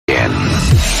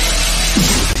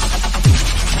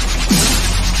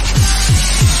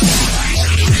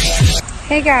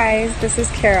Hey guys, this is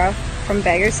Kara from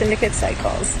Bagger Syndicate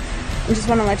Cycles. I just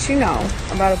want to let you know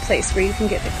about a place where you can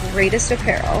get the greatest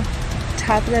apparel,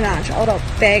 top of the notch, all about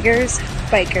baggers,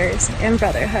 bikers, and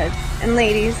brotherhood. And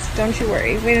ladies, don't you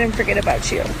worry, we didn't forget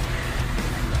about you.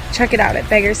 Check it out at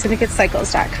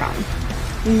baggersyndicatecycles.com.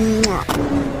 Mwah.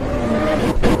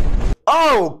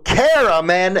 Oh, Kara,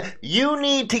 man, you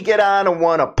need to get on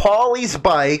one of Paulie's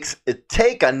bikes,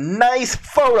 take a nice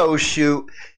photo shoot,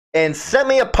 and send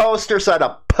me a poster so I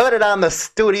can put it on the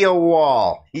studio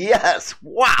wall. Yes,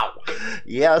 wow.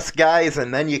 Yes, guys,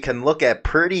 and then you can look at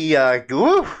pretty, yeah.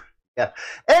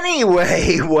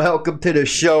 Anyway, welcome to the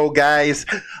show, guys.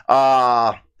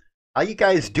 How you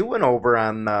guys doing over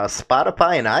on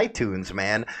Spotify and iTunes,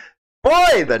 man?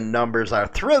 Boy, the numbers are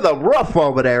through the roof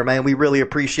over there, man. We really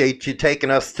appreciate you taking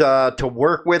us to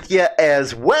work with you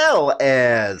as well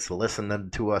as listening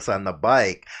to us on the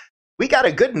bike. We got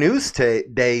a good news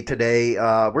day today.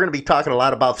 We're going to be talking a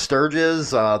lot about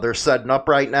Sturgis. They're setting up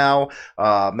right now.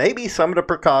 Maybe some of the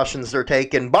precautions they're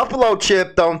taking. Buffalo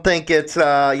Chip don't think it's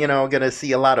going to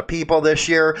see a lot of people this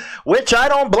year, which I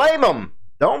don't blame them.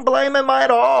 Don't blame him at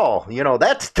all. You know,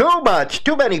 that's too much.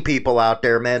 Too many people out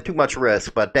there, man. Too much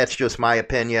risk, but that's just my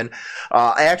opinion.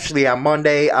 Actually, on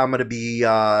Monday, I'm going to be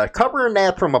covering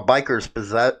that from a biker's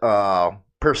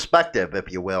perspective,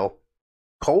 if you will.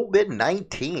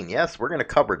 COVID-19. Yes, we're going to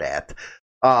cover that.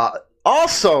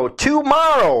 Also,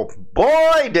 tomorrow,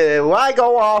 boy, do I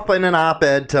go off in an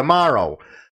op-ed tomorrow.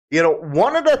 You know,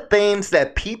 one of the things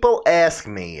that people ask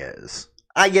me is,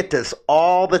 I get this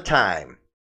all the time.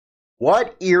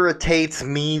 What irritates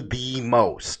me the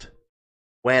most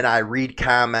when I read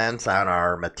comments on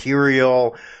our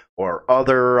material or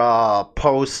other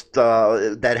posts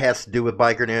that has to do with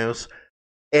biker news?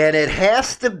 And it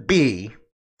has to be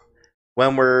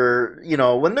when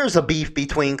when there's a beef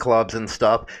between clubs and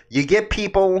stuff, you get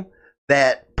people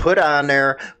that put on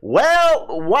there,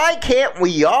 well, why can't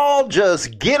we all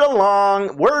just get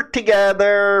along, work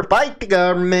together, fight the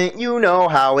government, you know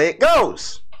how it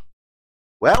goes.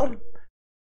 Well,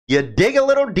 you dig a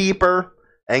little deeper,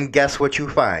 and guess what you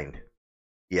find?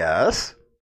 Yes,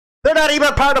 they're not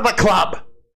even part of a club,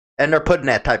 and they're putting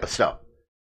that type of stuff.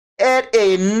 It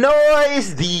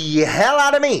annoys the hell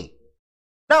out of me.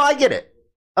 No, I get it.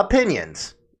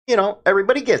 Opinions. You know,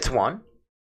 everybody gets one.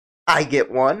 I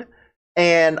get one.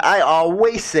 And I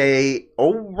always say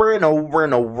over and over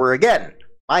and over again,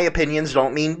 my opinions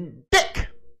don't mean dick.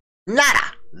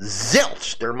 Nada.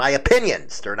 Zilch. They're my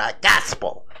opinions. They're not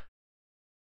gospel.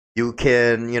 You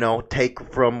can,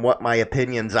 take from what my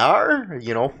opinions are,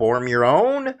 form your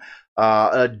own.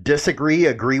 Disagree,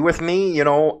 agree with me.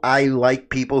 I like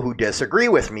people who disagree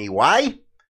with me. Why?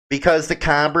 Because the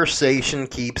conversation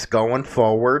keeps going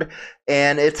forward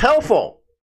and it's helpful.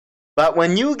 But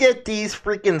when you get these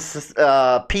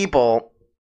freaking people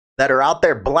that are out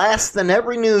there blasting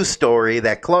every news story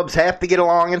that clubs have to get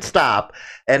along and stop,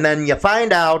 and then you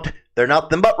find out they're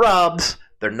nothing but rubs,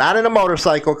 they're not in a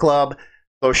motorcycle club,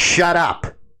 so shut up.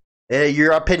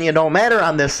 Your opinion don't matter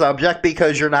on this subject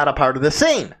because you're not a part of the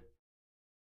scene.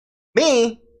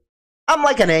 Me, I'm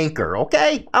like an anchor,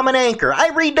 okay? I'm an anchor. I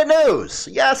read the news.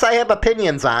 Yes, I have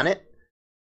opinions on it.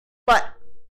 But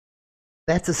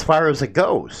that's as far as it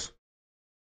goes.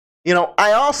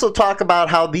 I also talk about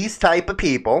how these type of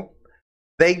people,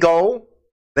 they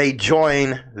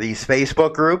join these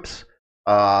Facebook groups.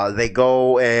 They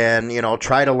go and,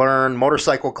 try to learn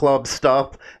motorcycle club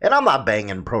stuff. And I'm not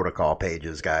banging protocol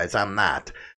pages, guys. I'm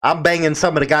not. I'm banging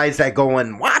some of the guys that go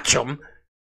and watch them.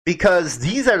 Because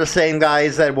these are the same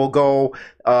guys that will go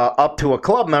up to a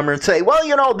club member and say,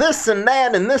 well, this and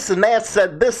that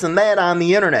said this and that on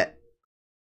the internet.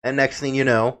 And next thing you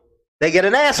know, they get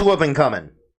an ass whooping coming.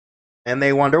 And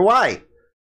they wonder why.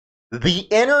 The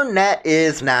internet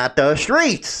is not the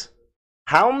streets.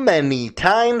 How many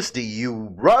times do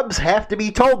you rubs have to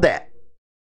be told that?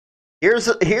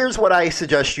 Here's what I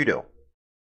suggest you do.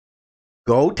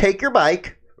 Go take your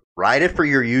bike, ride it for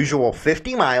your usual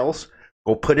 50 miles,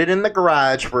 go put it in the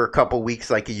garage for a couple weeks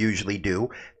like you usually do,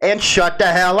 and shut the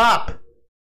hell up.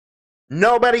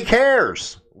 Nobody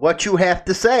cares what you have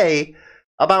to say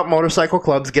about motorcycle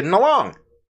clubs getting along.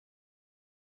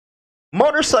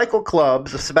 Motorcycle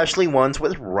clubs, especially ones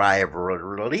with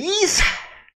rivalries,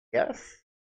 yes,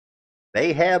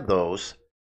 they have those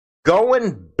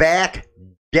going back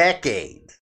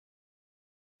decades.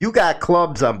 You got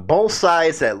clubs on both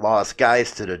sides that lost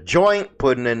guys to the joint,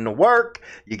 putting in the work.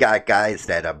 You got guys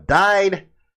that have died.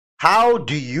 How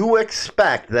do you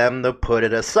expect them to put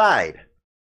it aside?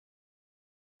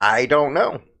 I don't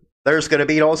know. There's going to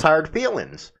be those hard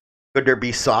feelings. Could there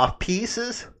be soft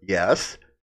pieces? Yes.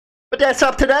 But that's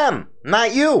up to them,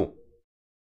 not you.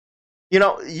 You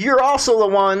know, you're also the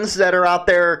ones that are out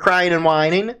there crying and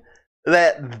whining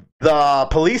that the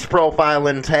police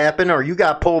profiling's happened or you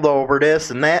got pulled over this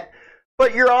and that.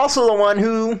 But you're also the one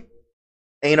who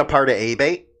ain't a part of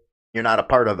ABATE. You're not a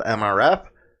part of MRF.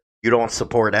 You don't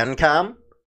support NCOM.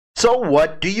 So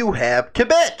what do you have to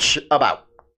bitch about?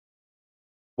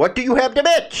 What do you have to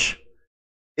bitch?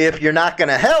 If you're not going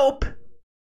to help,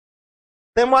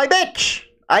 then why bitch?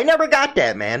 I never got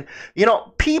that, man. You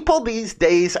know, people these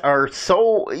days are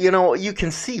so, you know, you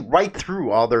can see right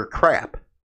through all their crap.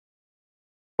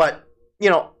 But, you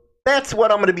know, that's what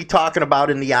I'm going to be talking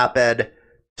about in the op-ed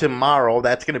tomorrow.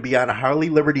 That's going to be on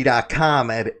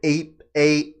HarleyLiberty.com at 8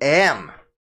 a.m.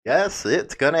 Yes,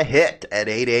 it's going to hit at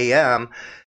 8 a.m.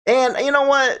 And you know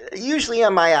what? Usually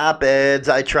on my op-eds,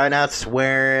 I try not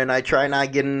swearing. I try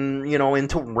not getting, you know,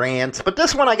 into rants. But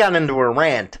this one I got into a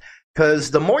rant.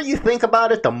 Because the more you think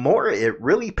about it, the more it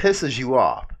really pisses you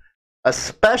off.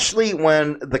 Especially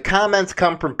when the comments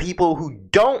come from people who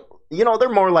don't, you know, they're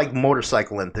more like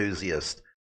motorcycle enthusiasts.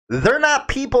 They're not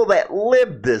people that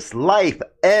live this life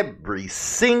every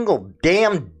single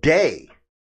damn day.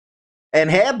 And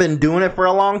have been doing it for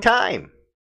a long time.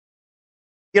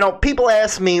 You know, people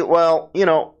ask me, well, you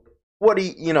know, what do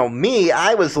you know, me,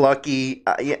 I was lucky.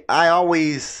 I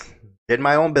always did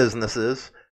my own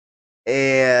businesses.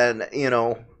 And, you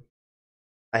know,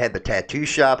 I had the tattoo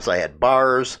shops, I had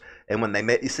bars, and when they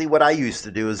met, you see, what I used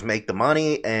to do is make the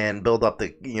money and build up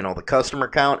the, you know, the customer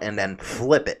count and then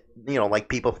flip it. You know, like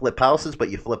people flip houses,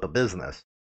 but you flip a business.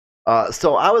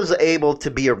 So I was able to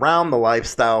be around the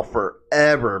lifestyle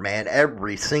forever, man,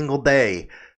 every single day.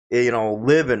 You know,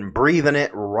 living, breathing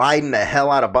it, riding the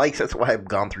hell out of bikes. That's why I've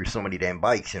gone through so many damn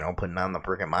bikes, you know, putting on the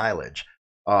freaking mileage.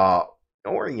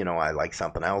 Or, you know, I like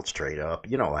something else straight up.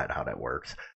 You know how that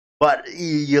works. But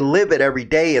you live it every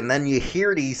day, and then you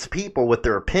hear these people with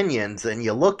their opinions, and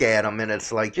you look at them, and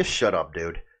it's like, just shut up,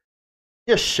 dude.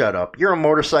 Just shut up. You're a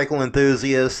motorcycle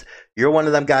enthusiast. You're one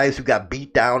of them guys who got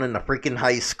beat down in the freaking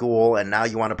high school, and now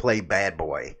you want to play bad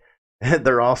boy.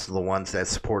 They're also the ones that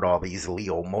support all these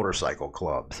Leo motorcycle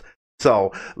clubs.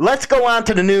 So let's go on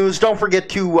to the news. Don't forget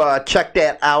to check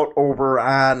that out over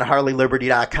on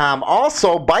HarleyLiberty.com.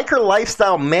 Also,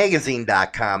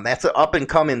 BikerLifestyleMagazine.com. That's an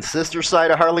up-and-coming sister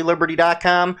site of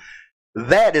HarleyLiberty.com.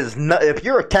 That is if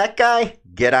you're a tech guy,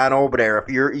 get on over there. If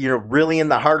you're really in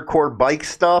the hardcore bike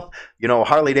stuff, you know,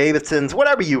 Harley Davidsons,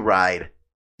 whatever you ride,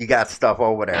 you got stuff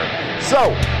over there. So,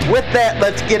 with that,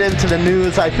 let's get into the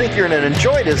news. I think you're going to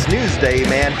enjoy this news day,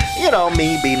 man. You know,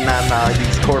 me being on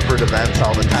these corporate events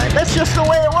all the time. That's just the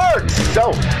way it works.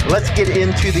 So, let's get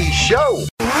into the show.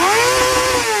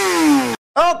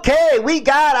 Okay, we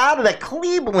got out of the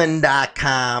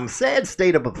Cleveland.com. Sad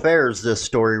state of affairs, this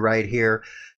story right here.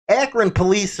 Akron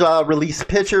police released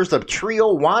pictures of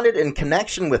trio wanted in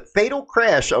connection with fatal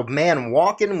crash of man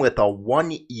walking with a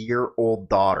 1-year-old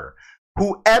daughter.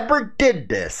 Whoever did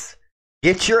this,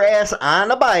 get your ass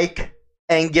on a bike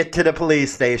and get to the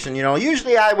police station. You know,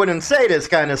 usually I wouldn't say this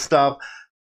kind of stuff,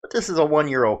 but this is a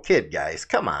 1-year-old kid, guys.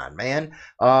 Come on, man.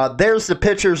 There's the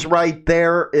pictures right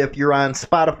there. If you're on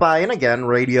Spotify, and again,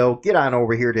 radio, get on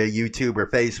over here to YouTube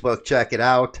or Facebook. Check it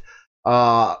out.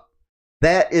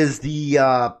 That is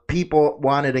the people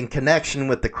wanted in connection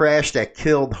with the crash that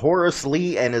killed Horace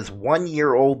Lee and his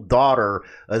 1-year-old daughter,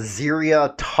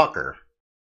 Azaria Tucker.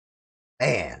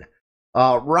 Man.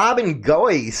 Robin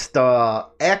Geist,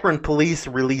 Akron police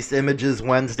released images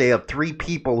Wednesday of 3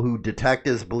 people who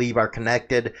detectives believe are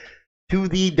connected to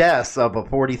the deaths of a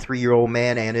 43-year-old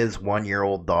man and his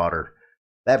 1-year-old daughter.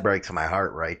 That breaks my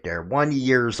heart right there. 1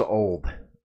 year old.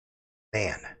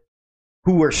 Man.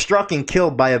 Who were struck and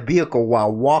killed by a vehicle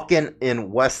while walking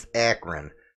in West Akron.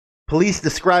 Police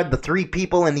described the 3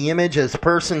 people in the image as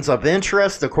persons of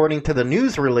interest, according to the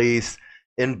news release.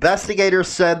 Investigators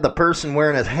said the person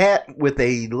wearing a hat with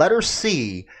a letter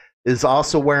C is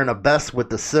also wearing a vest with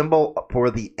the symbol for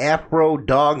the Afro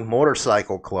Dog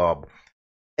Motorcycle Club.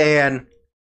 And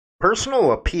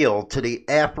personal appeal to the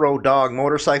Afro Dog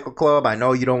Motorcycle Club. I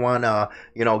know you don't want to,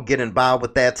 you know, get involved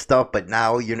with that stuff, but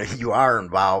now, you know, you are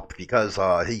involved because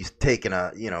he's taking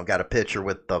got a picture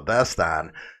with the vest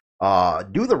on.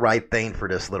 Do the right thing for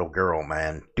this little girl,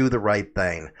 man. Do the right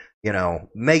thing. You know,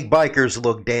 make bikers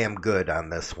look damn good on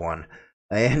this one.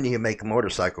 And you make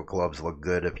motorcycle clubs look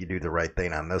good if you do the right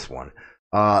thing on this one.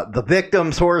 The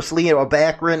victims, Horace Lee of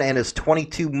Akron and his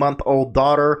 22-month-old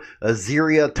daughter,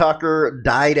 Azaria Tucker,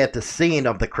 died at the scene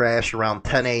of the crash around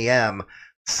 10 a.m.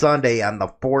 Sunday on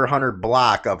the 400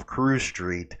 block of Crew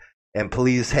Street. And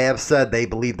police have said they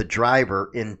believe the driver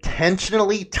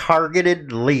intentionally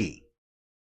targeted Lee.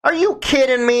 Are you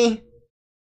kidding me?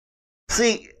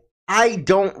 See, I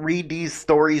don't read these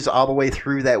stories all the way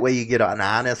through. That way you get an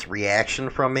honest reaction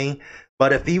from me.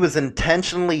 But if he was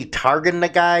intentionally targeting a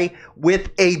guy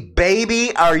with a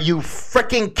baby, are you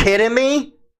freaking kidding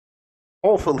me?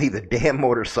 Hopefully the damn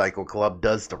motorcycle club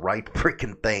does the right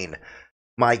freaking thing.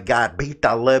 My God, beat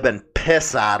the living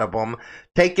piss out of him.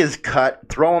 Take his cut,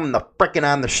 throw him the frickin'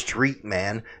 on the street,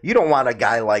 man. You don't want a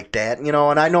guy like that, you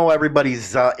know, and I know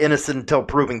everybody's innocent until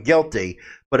proven guilty,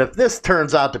 but if this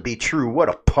turns out to be true, what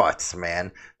a putz,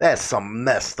 man. That's some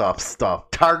messed up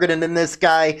stuff. Targeting in this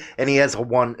guy, and he has a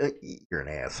one... You're an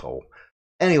asshole.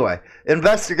 Anyway,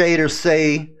 investigators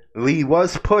say he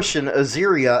was pushing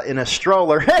Azaria in a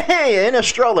stroller. Hey, in a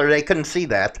stroller, they couldn't see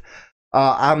that.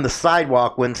 On the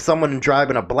sidewalk when someone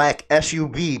driving a black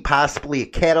SUV, possibly a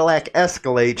Cadillac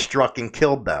Escalade, struck and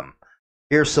killed them.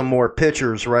 Here's some more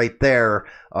pictures right there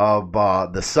of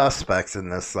the suspects in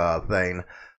this thing.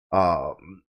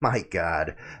 My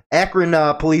God. Akron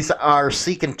police are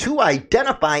seeking to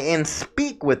identify and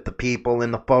speak with the people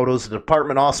in the photos. The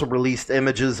department also released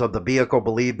images of the vehicle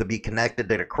believed to be connected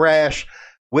to the crash,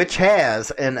 which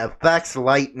has an effects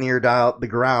light near the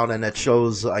ground, and it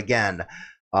shows, again,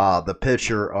 the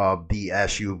picture of the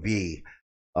SUV.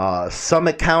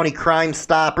 Summit County Crime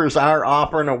Stoppers are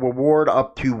offering a reward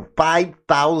up to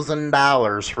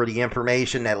 $5,000 for the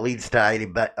information that leads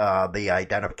to the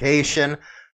identification,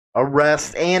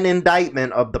 arrest, and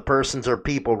indictment of the persons or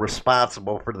people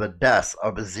responsible for the deaths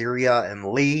of Azaria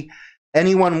and Lee.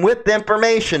 Anyone with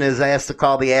information is asked to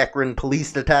call the Akron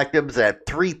Police Detectives at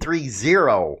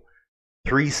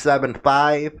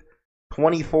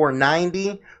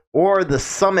 330-375-2490 or the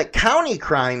Summit County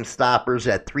Crime Stoppers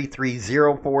at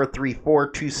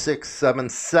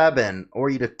 330-434-2677, or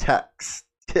you to text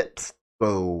tips.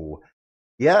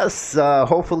 Yes,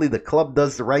 hopefully the club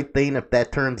does the right thing if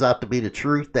that turns out to be the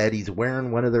truth, that he's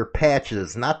wearing one of their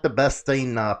patches. Not the best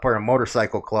thing for a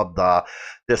motorcycle club to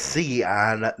see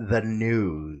on the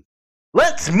news.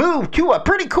 Let's move to a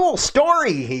pretty cool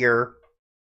story here.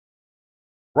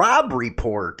 Rob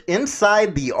report.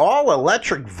 Inside the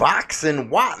all-electric Vauxhall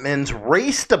Wattmans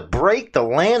race to break the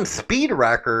land speed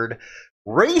record.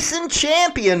 Racing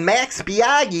champion Max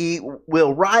Biaggi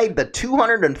will ride the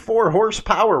 204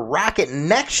 horsepower rocket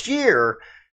next year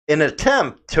in an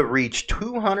attempt to reach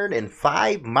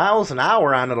 205 miles an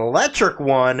hour on an electric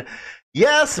one.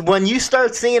 Yes, when you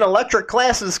start seeing electric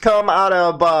classes come out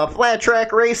of flat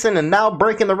track racing and now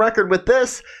breaking the record with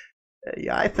this,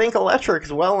 yeah, I think electric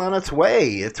is well on its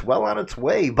way. It's well on its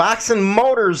way. Vauxhall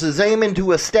Motors is aiming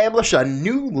to establish a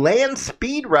new land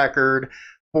speed record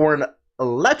for an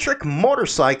electric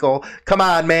motorcycle. Come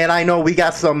on, man. I know we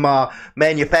got some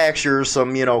manufacturers,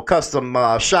 some, custom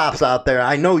shops out there.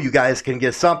 I know you guys can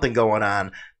get something going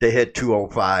on to hit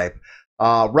 205.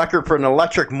 Record for an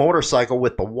electric motorcycle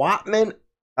with the Wattman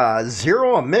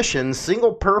zero emission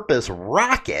single purpose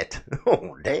rocket.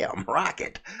 Oh, damn,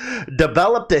 rocket.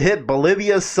 Developed to hit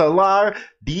Bolivia's Salar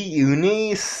de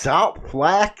Uyuni Salt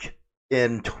Flat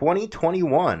in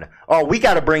 2021. Oh, we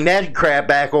got to bring that crap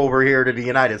back over here to the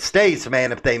United States,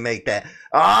 man, if they make that.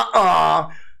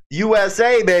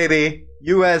 USA, baby.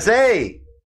 USA.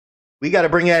 We got to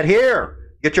bring that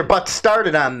here. Get your butt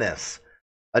started on this.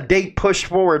 A date pushed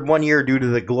forward 1 year due to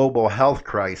the global health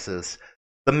crisis.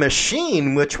 The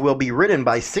machine, which will be ridden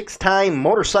by six-time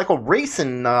motorcycle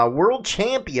racing world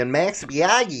champion Max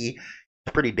Biaggi,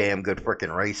 a pretty damn good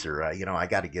freaking racer. I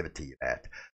got to give it to you that.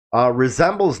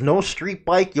 Resembles no street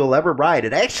bike you'll ever ride.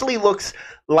 It actually looks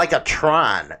like a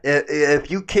Tron.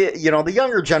 If you the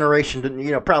younger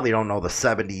generation, probably don't know the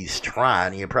 70s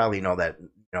Tron. You probably know that,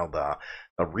 the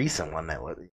recent one that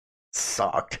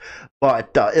sucked.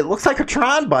 But it looks like a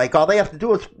Tron bike. All they have to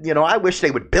do is, I wish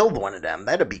they would build one of them.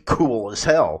 That'd be cool as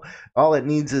hell. All it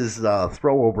needs is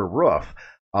throw over roof.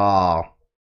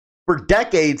 For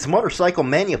decades, motorcycle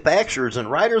manufacturers and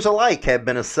riders alike have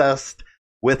been assessed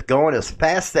with going as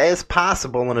fast as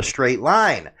possible in a straight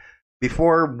line.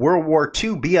 Before World War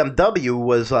II, BMW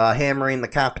was hammering the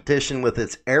competition with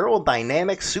its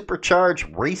aerodynamic supercharged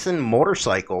racing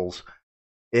motorcycles.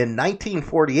 In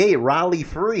 1948, Raleigh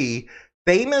Free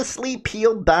famously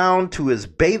peeled down to his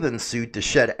bathing suit to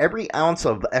shed every ounce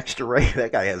of extra weight.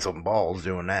 That guy has some balls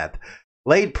doing that.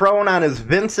 Laid prone on his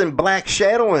Vincent Black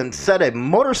Shadow and set a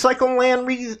motorcycle land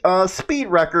speed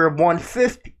record of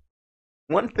 150.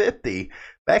 150.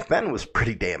 Back then was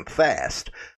pretty damn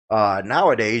fast.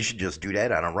 Nowadays, you just do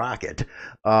that on a rocket.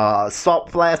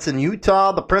 Salt Flats in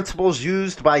Utah, the principles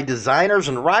used by designers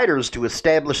and riders to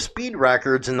establish speed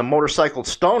records in the motorcycle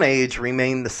Stone Age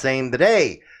remain the same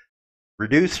today.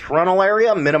 Reduce frontal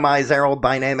area, minimize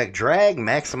aerodynamic drag,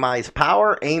 maximize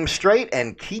power, aim straight,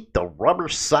 and keep the rubber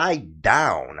side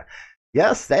down.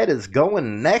 Yes, that is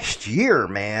going next year,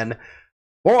 man.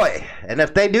 Boy, and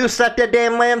if they do set that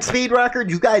damn land speed record,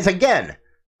 you guys, again,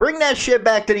 bring that shit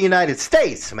back to the United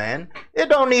States, man. It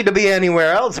don't need to be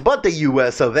anywhere else but the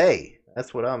US of A.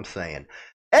 That's what I'm saying.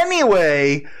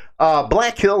 Anyway,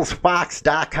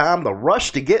 BlackHillsFox.com, the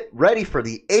rush to get ready for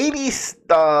the 80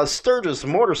 Sturgis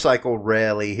Motorcycle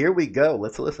Rally. Here we go.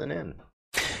 Let's listen in.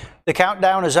 The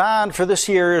countdown is on for this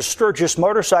year's Sturgis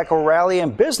Motorcycle Rally,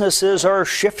 and businesses are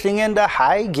shifting into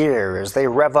high gear as they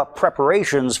rev up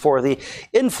preparations for the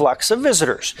influx of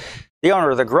visitors. The owner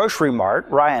of the Grocery Mart,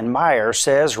 Ryan Meyer,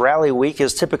 says Rally Week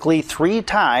is typically 3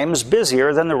 times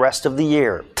busier than the rest of the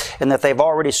year, and that they've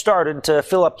already started to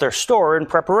fill up their store in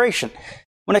preparation.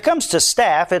 When it comes to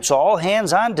staff, it's all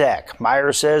hands on deck.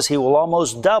 Meyer says he will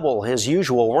almost double his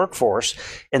usual workforce.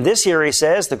 And this year, he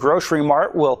says, the Grocery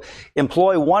Mart will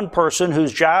employ one person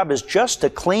whose job is just to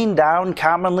clean down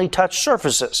commonly touched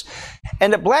surfaces.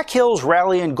 And at Black Hills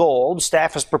Rally in Gold,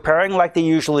 staff is preparing like they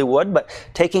usually would, but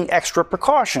taking extra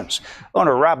precautions.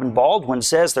 Owner Robin Baldwin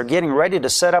says they're getting ready to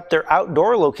set up their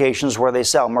outdoor locations where they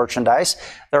sell merchandise.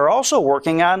 They're also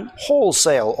working on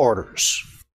wholesale orders.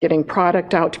 Getting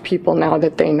product out to people now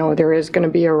that they know there is going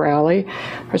to be a rally.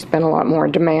 There's been a lot more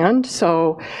demand,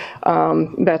 so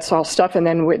that's all stuff. And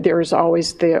then there's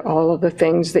always all of the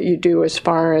things that you do as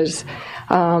far as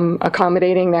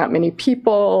accommodating that many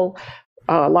people,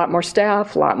 a lot more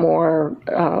staff, a lot more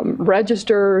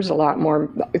registers, a lot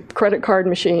more credit card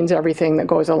machines, everything that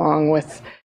goes along with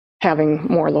having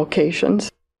more locations.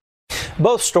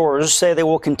 Both stores say they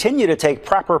will continue to take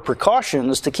proper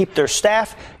precautions to keep their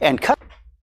staff and customers.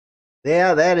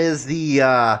 Yeah, that is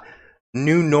the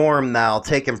new norm now,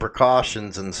 taking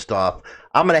precautions and stuff.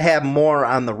 I'm going to have more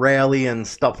on the rally and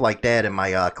stuff like that in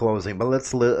my closing, but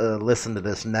let's listen to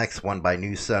this next one by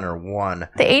News Center 1.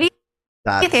 The 80th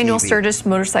annual Sturgis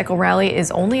Motorcycle Rally is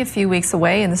only a few weeks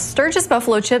away, and the Sturgis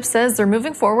Buffalo Chip says they're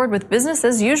moving forward with business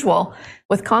as usual.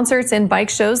 With concerts and bike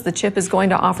shows, the Chip is going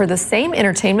to offer the same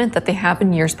entertainment that they have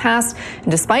in years past. And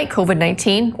despite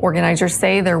COVID-19, organizers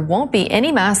say there won't be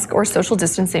any mask or social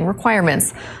distancing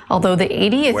requirements. Although the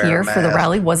 80th year for the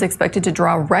rally was expected to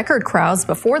draw record crowds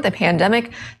before the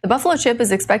pandemic, the Buffalo Chip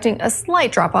is expecting a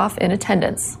slight drop-off in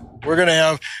attendance. We're going to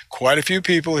have quite a few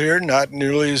people here, not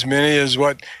nearly as many as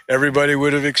what everybody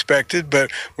would have expected,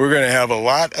 but we're going to have a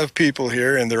lot of people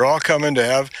here, and they're all coming to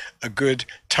have a good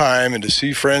time and to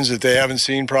see friends that they haven't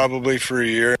seen probably for a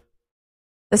year.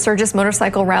 The Sturgis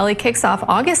Motorcycle Rally kicks off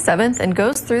August 7th and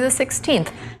goes through the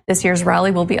 16th. This year's rally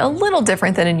will be a little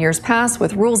different than in years past,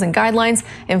 with rules and guidelines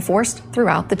enforced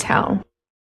throughout the town.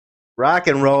 Rock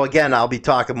and roll. Again, I'll be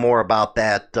talking more about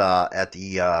that at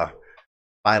the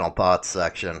final thoughts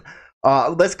section.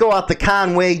 Let's go out the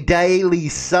Conway Daily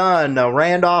Sun. The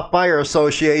Randolph Fire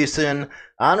Association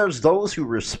honors those who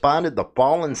responded to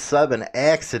Fallen 7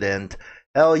 accident.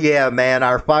 Hell yeah, man.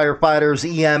 Our firefighters,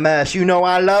 EMS, you know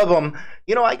I love them.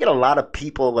 You know, I get a lot of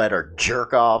people that are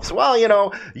jerk-offs. Well, you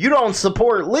know, you don't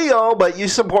support Leo, but you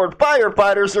support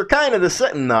firefighters. They're kind of the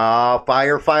same. No,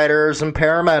 firefighters and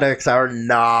paramedics are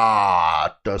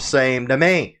not the same to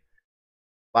me.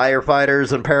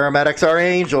 Firefighters and paramedics are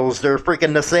angels. They're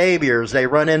freaking the saviors. They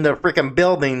run into freaking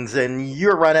buildings and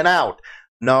you're running out.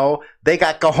 No, they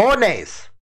got cojones.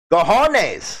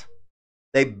 Cojones.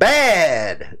 They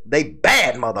bad. They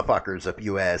bad motherfuckers, if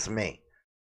you ask me.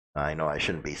 I know I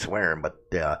shouldn't be swearing, but,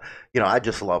 you know, I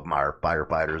just love my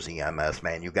firefighters, EMS,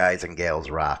 man. You guys and gals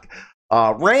rock.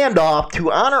 Randolph,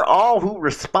 to honor all who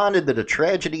responded to the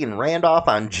tragedy in Randolph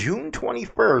on June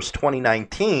 21st,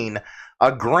 2019,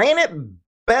 a granite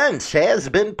bench has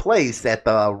been placed at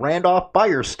the Randolph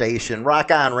Fire Station.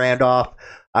 Rock on, Randolph,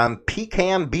 on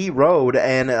Pecan B Road.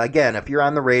 And again, if you're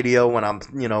on the radio when I'm,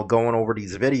 you know, going over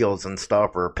these videos and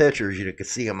stuff or pictures, you can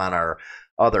see them on our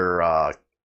other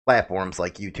platforms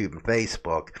like YouTube and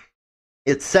Facebook.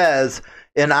 It says,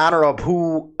 in honor of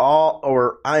all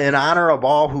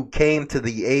who came to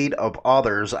the aid of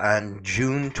others on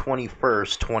June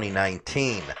 21st,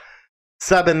 2019.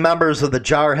 7 members of the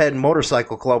Jarhead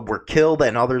Motorcycle Club were killed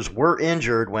and others were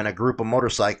injured when a group of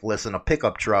motorcyclists in a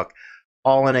pickup truck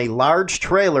all in a large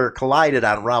trailer collided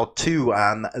on Route 2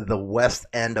 on the west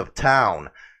end of town.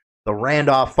 The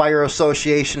Randolph Fire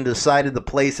Association decided to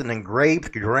place an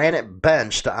engraved granite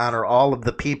bench to honor all of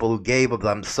the people who gave of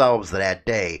themselves that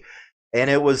day.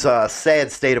 And it was a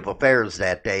sad state of affairs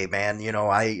that day, man. You know,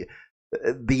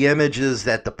 the images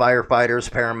that the firefighters,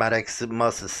 paramedics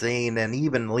must have seen, and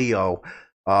even Leo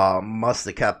must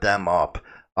have kept them up.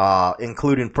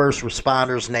 including first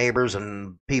responders, neighbors,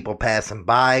 and people passing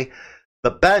by.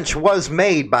 The bench was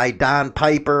made by Don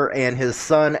Piper and his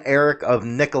son Eric of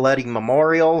Nicoletti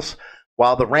Memorials.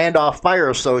 While the Randolph Fire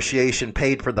Association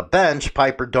paid for the bench,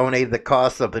 Piper donated the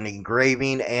cost of an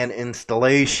engraving and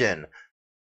installation.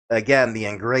 Again, the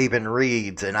engraving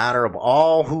reads, "In honor of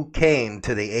all who came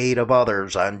to the aid of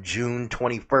others on June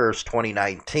 21st,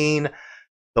 2019.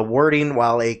 The wording,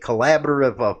 while a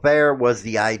collaborative affair, was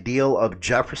the ideal of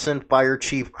Jefferson Fire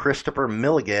Chief Christopher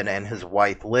Milligan and his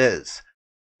wife Liz.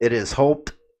 It is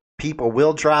hoped people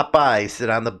will drop by, sit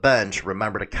on the bench,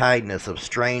 remember the kindness of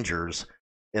strangers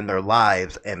in their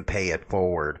lives, and pay it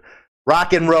forward."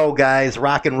 Rock and roll, guys.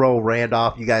 Rock and roll,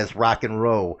 Randolph. You guys rock and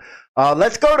roll.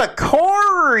 Let's go to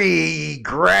Corey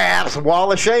Graff's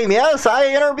Wall of Shame. Yes,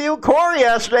 I interviewed Corey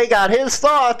yesterday, got his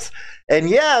thoughts. And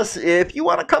yes, if you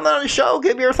want to come on the show,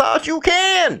 give your thoughts, you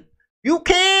can. You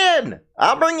can.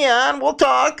 I'll bring you on. We'll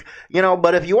talk.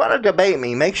 But if you want to debate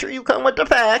me, make sure you come with the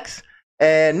facts.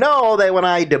 And know that when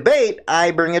I debate, I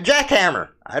bring a jackhammer.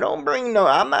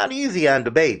 I'm not easy on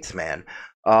debates, man.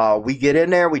 We get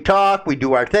in there, we talk, we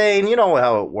do our thing. You know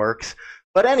how it works.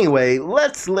 But anyway,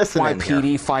 let's listen in here.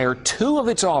 NYPD fired 2 of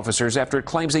its officers after it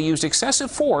claims they used excessive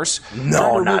force to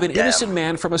remove an innocent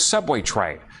man from a subway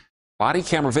train. Body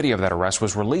camera video of that arrest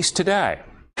was released today.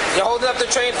 You're holding up the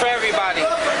train for everybody.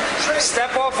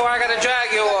 Step off or I gotta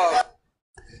drag you off.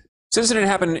 This incident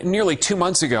happened nearly 2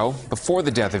 months ago, before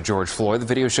the death of George Floyd. The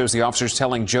video shows the officers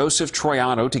telling Joseph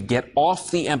Troiano to get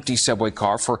off the empty subway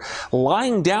car for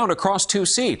lying down across 2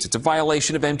 seats. It's a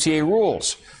violation of MTA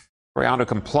rules. Troiano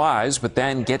complies, but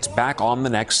then gets back on the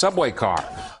next subway car.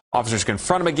 Officers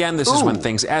confront him again. This is when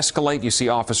things escalate. You see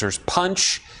officers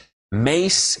punch,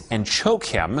 mace, and choke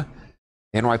him.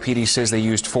 The NYPD says they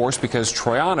used force because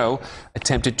Troiano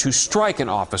attempted to strike an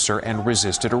officer and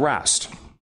resisted arrest.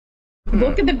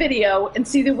 Look at the video and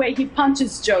see the way he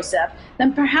punches Joseph,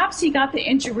 then perhaps he got the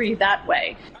injury that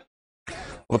way.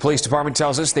 Well, the police department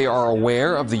tells us they are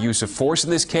aware of the use of force in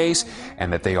this case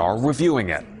and that they are reviewing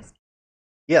it.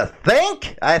 You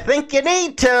think? I think you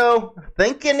need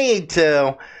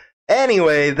to.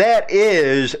 Anyway, that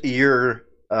is your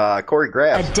Corey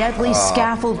Graff. A deadly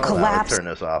scaffold collapse. Turn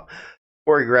this off.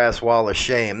 Corey Graff's Wall of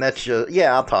Shame. That's just,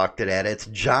 I'll talk to that. It's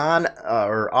John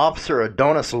or Officer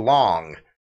Adonis Long.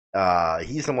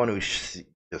 He's the one who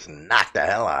just knocked the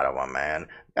hell out of him, man.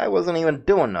 The guy wasn't even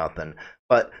doing nothing.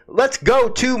 But let's go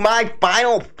to my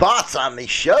final thoughts on the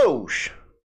show.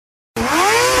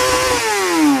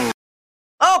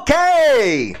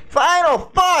 Okay, final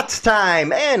thoughts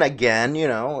time. And again,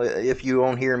 if you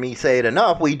don't hear me say it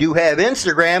enough, we do have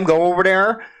Instagram. Go over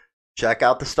there. Check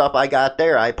out the stuff I got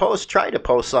there. I try to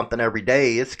post something every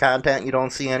day. It's content you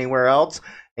don't see anywhere else.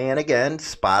 And again,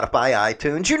 Spotify,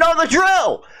 iTunes, you know the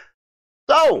drill.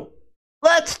 So,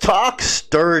 let's talk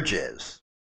Sturgis.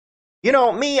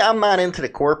 Me, I'm not into the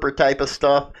corporate type of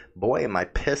stuff. Boy, am I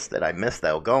pissed that I missed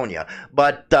Algonia.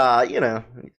 But,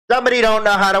 somebody don't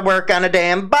know how to work on a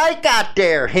damn bike out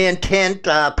there. Hint, hint,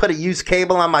 put a used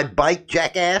cable on my bike,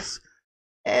 jackass.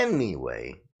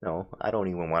 Anyway, I don't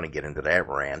even want to get into that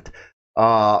rant.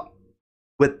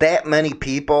 With that many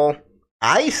people,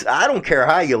 I don't care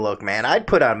how you look, man. I'd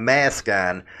put a mask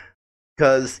on.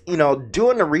 Because,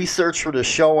 doing the research for the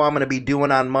show I'm going to be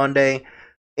doing on Monday,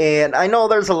 and I know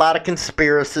there's a lot of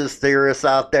conspiracy theorists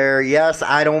out there. Yes,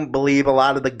 I don't believe a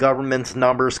lot of the government's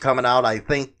numbers coming out. I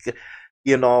think,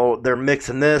 they're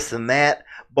mixing this and that.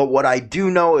 But what I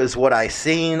do know is what I've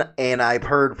seen, and I've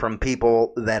heard from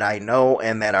people that I know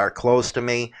and that are close to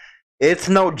me. It's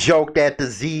no joke, that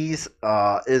disease.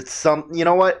 It's you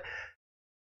know what?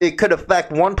 It could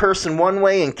affect one person one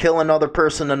way and kill another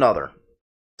person another.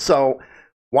 So,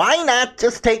 why not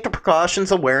just take the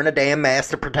precautions of wearing a damn mask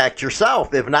to protect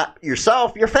yourself? If not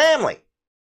yourself, your family.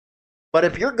 But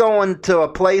if you're going to a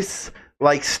place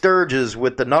like Sturgis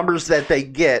with the numbers that they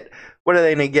get, what are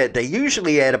they going to get? They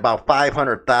usually add about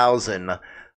 500,000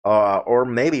 or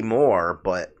maybe more,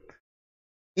 but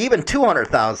even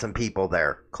 200,000 people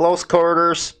there. Close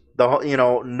quarters,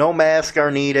 no masks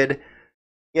are needed.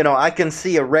 I can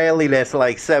see a rally that's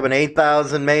like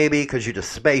 7,000-8,000 maybe because you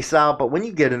just space out. But when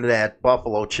you get into that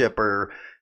Buffalo chip or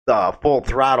the full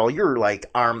throttle, you're like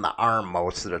arm to arm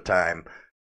most of the time.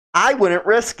 I wouldn't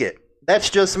risk it. That's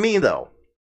just me, though.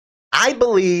 I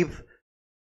believe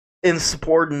in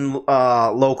supporting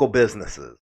local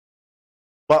businesses.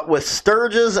 But with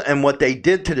Sturgis and what they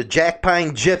did to the Jack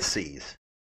Pine Gypsies,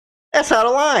 that's out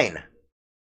of line.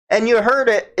 And you heard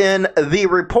it in the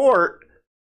report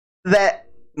that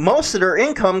most of their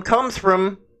income comes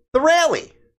from the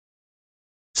rally.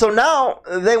 So now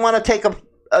they want to take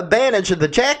advantage of the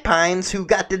Jack Pines who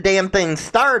got the damn thing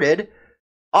started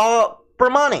for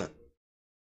money.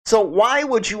 So why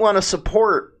would you want to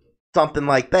support something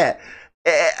like that?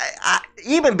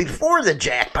 Even before the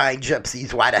Jack Pine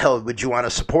Gypsies, why the hell would you want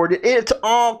to support it? It's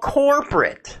all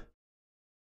corporate.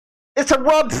 It's a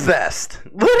rub fest.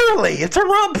 Literally, it's a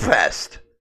rub fest.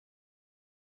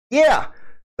 Yeah,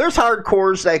 there's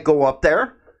hardcores that go up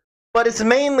there, but it's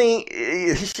mainly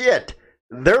shit.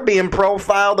 They're being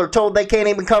profiled. They're told they can't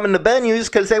even come into venues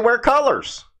because they wear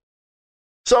colors.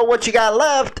 So what you got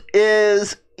left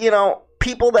is,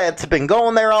 people that's been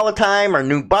going there all the time, or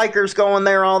new bikers going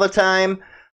there all the time,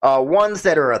 ones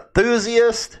that are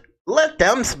enthusiasts. Let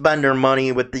them spend their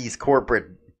money with these corporate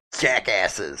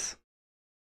jackasses.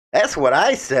 That's what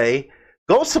I say.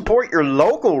 Go support your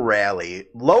local rally,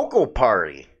 local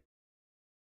party.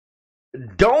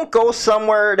 Don't go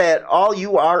somewhere that all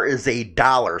you are is a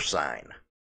dollar sign.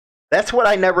 That's what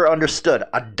I never understood.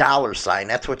 A dollar sign.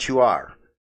 That's what you are.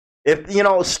 If,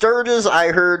 Sturgis,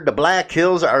 I heard the Black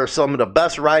Hills are some of the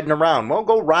best riding around. Well,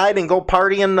 go ride and go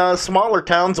party in smaller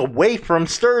towns away from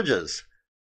Sturgis.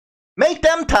 Make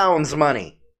them towns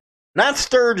money. Not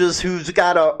Sturgis, who's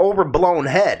got an overblown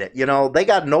head. They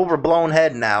got an overblown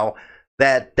head now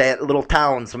that little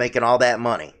town's making all that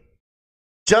money.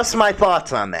 Just my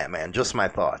thoughts on that, man. Just my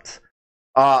thoughts.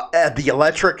 The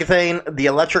electric thing, the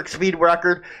electric speed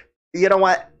record, you know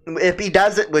what? If he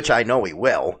does it, which I know he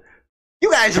will,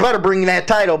 you guys better bring that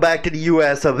title back to the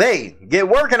US of A. Get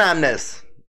working on this.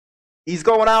 He's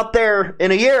going out there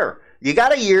in a year. You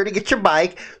got a year to get your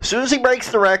bike. As soon as he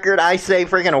breaks the record, I say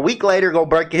freaking a week later, go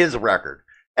break his record.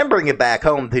 And bring it back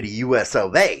home to the US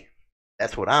of A.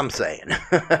 That's what I'm saying.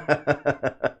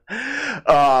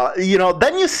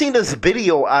 Then you see this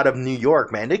video out of New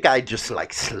York, man. The guy just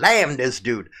slammed this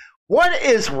dude. What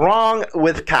is wrong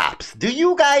with cops? Do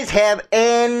you guys have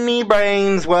any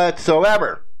brains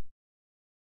whatsoever?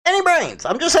 Any brains?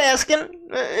 I'm just asking.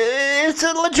 It's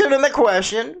a legitimate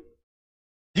question.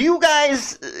 Do you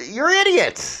guys, you're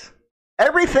idiots.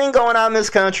 Everything going on in this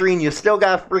country, and you still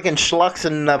got freaking schlucks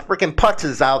and freaking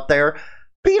putzes out there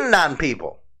beating on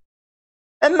people.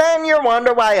 And then you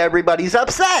wonder why everybody's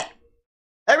upset.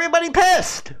 Everybody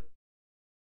pissed.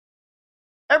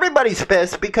 Everybody's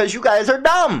pissed because you guys are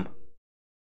dumb.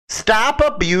 Stop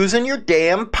abusing your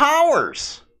damn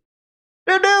powers.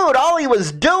 The dude, all he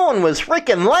was doing was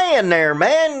freaking laying there,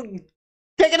 man.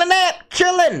 Taking a nap,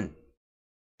 chilling.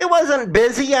 It wasn't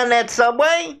busy on that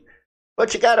subway.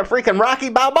 But you got a freaking Rocky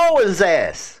Balboa's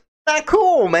ass. Not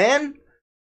cool, man.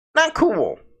 Not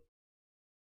cool.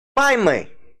 Finally,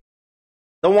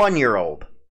 the 1-year-old.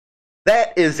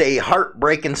 That is a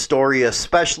heartbreaking story,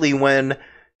 especially when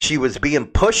she was being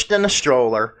pushed in a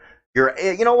stroller.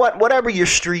 You know what? Whatever your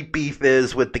street beef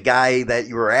is with the guy that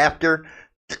you were after,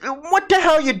 what the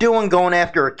hell you doing going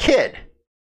after a kid?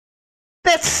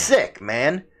 That's sick,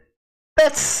 man.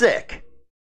 That's sick.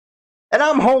 And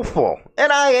I'm hopeful,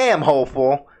 and I am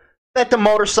hopeful, that the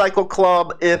motorcycle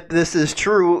club, if this is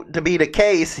true to be the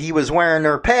case, he was wearing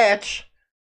their patch.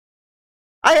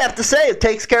 I have to say, it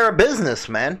takes care of business,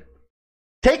 man.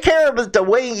 Take care of it the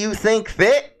way you think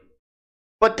fit.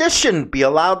 But this shouldn't be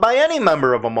allowed by any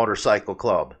member of a motorcycle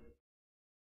club.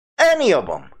 Any of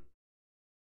them.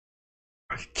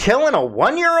 Killing a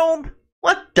 1-year-old?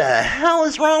 What the hell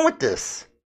is wrong with this?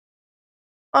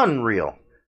 Unreal.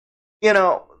 You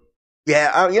know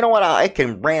what? I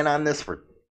can rant on this for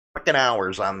freaking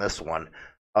hours on this one.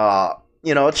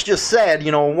 It's just sad, a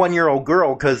 1-year-old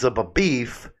girl, because of a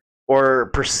beef,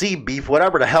 or perceived beef,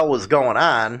 whatever the hell was going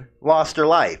on, lost her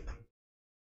life.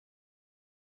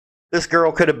 This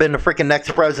girl could have been the freaking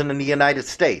next president of the United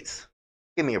States.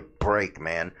 Give me a break,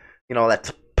 man.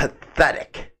 That's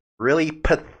pathetic. Really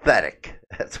pathetic.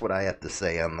 That's what I have to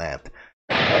say on that.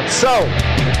 So,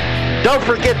 don't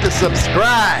forget to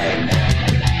subscribe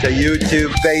to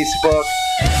YouTube, Facebook.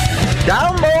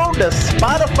 Download the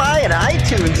Spotify and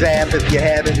iTunes app if you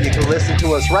haven't. You can listen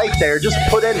to us right there. Just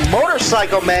put in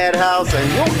Motorcycle Madhouse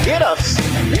and you'll get us.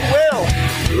 You will.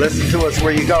 Listen to us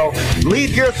where you go.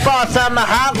 Leave your thoughts on the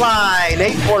hotline,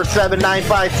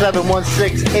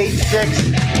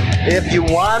 847-957-1686. If you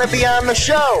want to be on the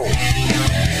show,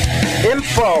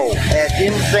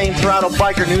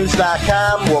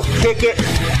 info@InsaneThrottleBikerNews.com. We'll kick it.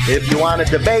 If you want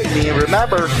to debate me,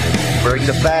 remember, bring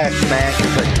the facts, man,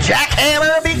 because a jackhammer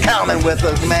will be coming with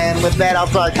us, man. With that, I'll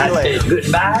talk to you later. I say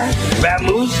goodbye,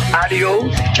 vamoose,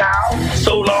 adios, ciao,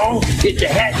 so long, get your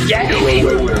hat, jack. Wait.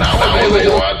 Now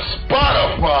available on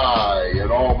Spotify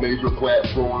and all major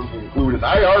platforms, including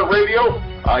iHeartRadio,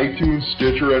 iTunes,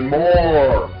 Stitcher, and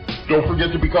more. Don't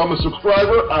forget to become a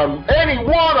subscriber on any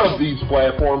one of these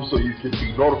platforms so you can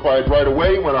be notified right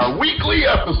away when our weekly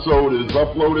episode is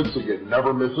uploaded so you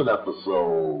never miss an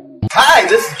episode. Hi,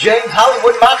 this is James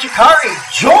Hollywood Machikari.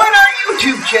 Join our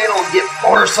YouTube channel and get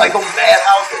Motorcycle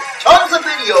Madhouse and tons of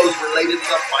videos related to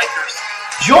the bikers.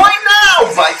 Join now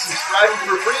by subscribing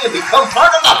for free and become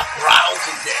part of the crowd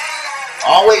today.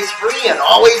 Always free and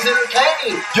always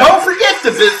entertaining. Don't forget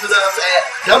to visit us at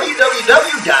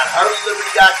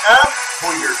www.harleyliberty.com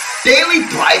for your daily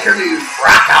biker news.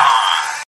 Rock on!